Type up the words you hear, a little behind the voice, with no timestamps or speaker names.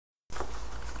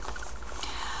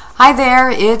Hi there,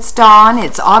 it's Dawn.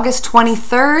 It's August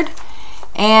 23rd,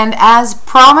 and as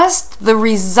promised, the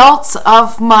results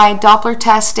of my Doppler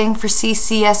testing for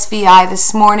CCSVI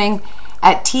this morning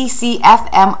at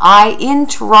TCFMI in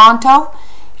Toronto.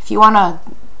 If you want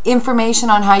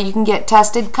information on how you can get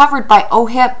tested, covered by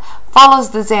OHIP, follows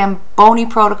the Zamboni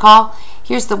protocol.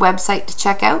 Here's the website to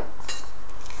check out.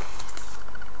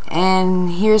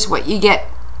 And here's what you get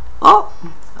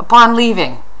upon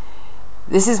leaving.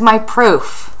 This is my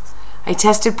proof. I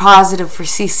tested positive for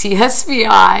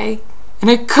CCSVI, and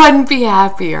I couldn't be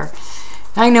happier.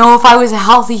 I know if I was a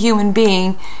healthy human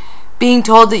being, being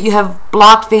told that you have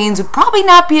blocked veins would probably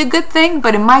not be a good thing,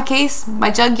 but in my case,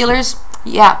 my jugulars,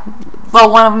 yeah,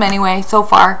 well, one of them anyway, so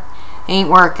far, ain't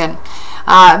working.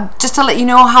 Just to let you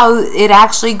know how it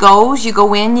actually goes, you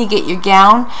go in, you get your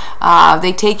gown,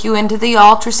 they take you into the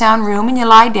ultrasound room and you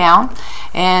lie down,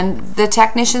 and the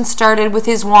technician started with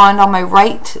his wand on my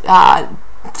right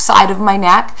side of my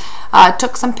neck,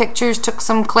 took some pictures, took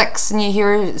some clicks, and you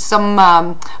hear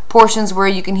some portions where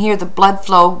you can hear the blood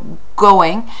flow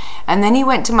going, and then he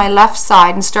went to my left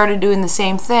side and started doing the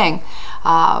same thing.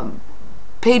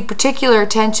 Paid particular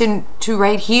attention to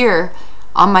right here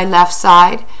on my left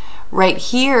side, right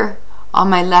here on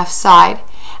my left side,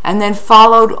 and then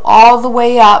followed all the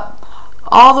way up,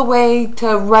 all the way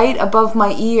to right above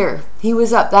my ear. He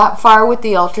was up that far with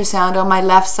the ultrasound on my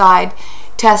left side,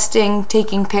 testing,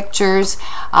 taking pictures,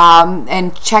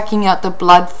 and checking out the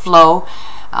blood flow.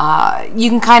 You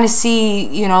can kind of see,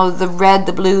 you know, the red,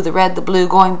 the blue, the red, the blue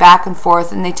going back and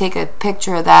forth, and they take a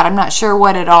picture of that. I'm not sure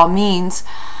what it all means.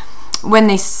 When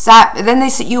they then they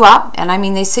sit you up, and I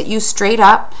mean they sit you straight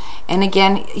up, and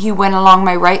again he went along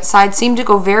my right side, seemed to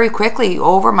go very quickly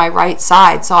over my right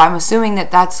side, so I'm assuming that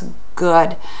that's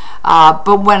good.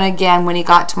 But when he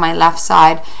got to my left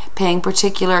side, paying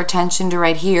particular attention to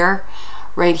right here,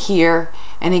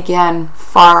 and again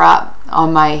far up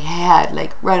on my head,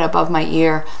 like right above my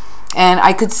ear, and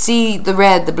I could see the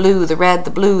red, the blue, the red,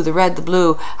 the blue, the red, the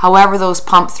blue, however those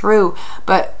pump through.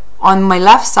 But on my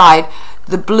left side,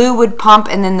 the blue would pump,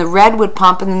 and then the red would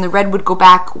pump, and then the red would go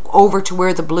back over to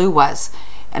where the blue was,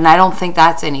 and I don't think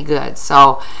that's any good.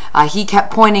 So he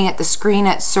kept pointing at the screen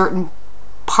at certain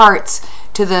parts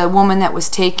to the woman that was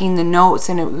taking the notes,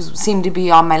 and it seemed to be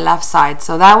on my left side.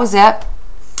 So that was it.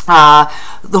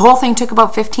 The whole thing took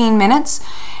about 15 minutes,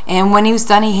 and when he was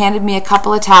done, he handed me a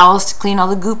couple of towels to clean all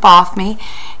the goop off me,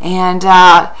 and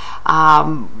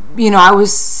you know, I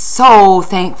was so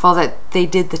thankful that they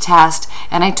did the test,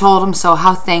 and I told him so,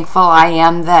 how thankful I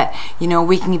am that, you know,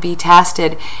 we can be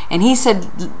tested. And he said,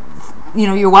 you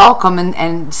know, you're welcome,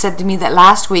 and said to me that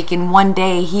last week in one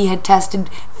day he had tested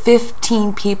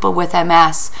 15 people with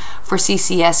MS for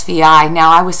CCSVI. Now,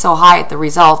 I was so high at the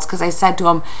results because I said to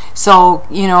him, so,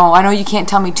 you know, I know you can't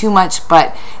tell me too much,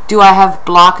 but do I have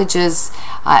blockages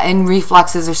and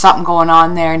refluxes or something going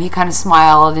on there? And he kind of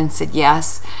smiled and said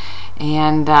yes.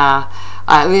 And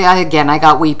again, I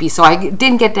got weepy, so I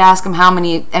didn't get to ask him how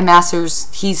many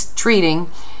MSers he's treating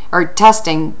or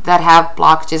testing that have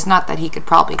blockages. Not that he could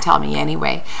probably tell me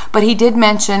anyway. But he did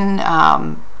mention,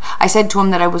 I said to him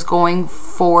that I was going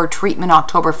for treatment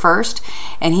October 1st,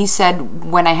 and he said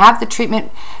when I have the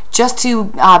treatment, just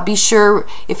to be sure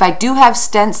if I do have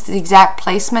stents, the exact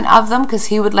placement of them, because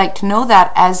he would like to know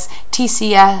that, as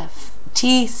TCFMI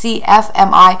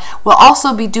will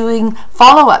also be doing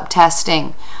follow-up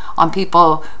testing on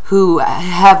people who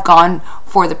have gone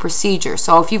for the procedure.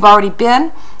 So if you've already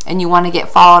been and you want to get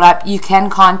followed up, you can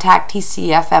contact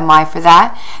TCFMI for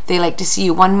that. They like to see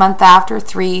you 1 month after,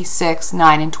 3, 6,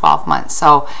 9, and 12 months.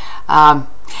 So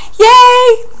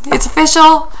yay! It's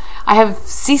official. I have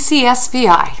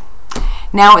CCSVI.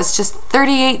 Now it's just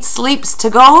 38 sleeps to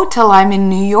go till I'm in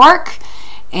New York,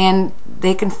 and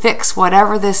they can fix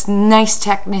whatever this nice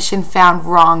technician found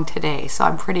wrong today. So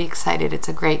I'm pretty excited. It's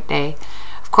a great day.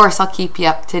 Of course, I'll keep you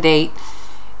up to date.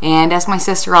 And as my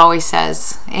sister always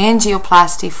says,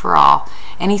 angioplasty for all.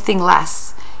 Anything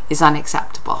less is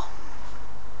unacceptable.